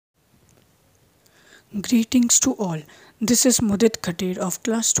Greetings to all. This is Mudit of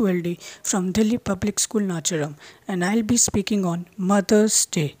class 12D from Delhi Public School Nacharam, and I'll be speaking on Mother's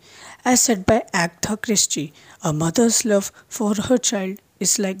Day. As said by Agatha Christie, a mother's love for her child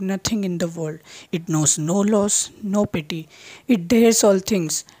is like nothing in the world. It knows no loss, no pity. It dares all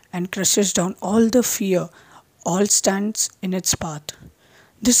things and crushes down all the fear, all stands in its path.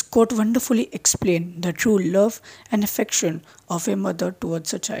 This quote wonderfully explains the true love and affection of a mother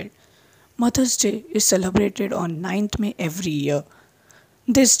towards a child. Mother's Day is celebrated on 9th May every year.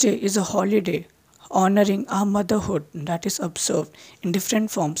 This day is a holiday honoring our motherhood that is observed in different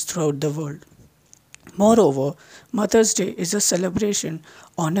forms throughout the world. Moreover, Mother's Day is a celebration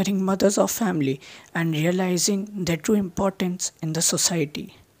honoring mothers of family and realizing their true importance in the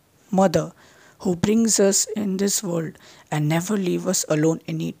society. Mother, who brings us in this world and never leave us alone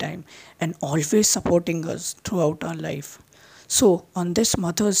anytime and always supporting us throughout our life. So, on this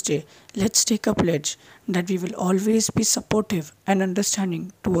Mother's Day, let's take a pledge that we will always be supportive and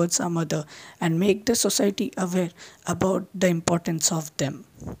understanding towards our mother and make the society aware about the importance of them.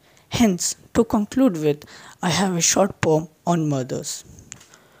 Hence, to conclude with, I have a short poem on mothers.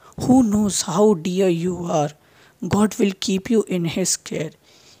 Who knows how dear you are? God will keep you in His care.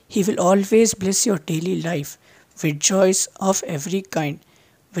 He will always bless your daily life with joys of every kind,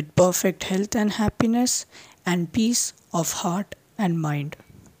 with perfect health and happiness and peace of heart and mind.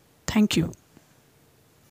 Thank you.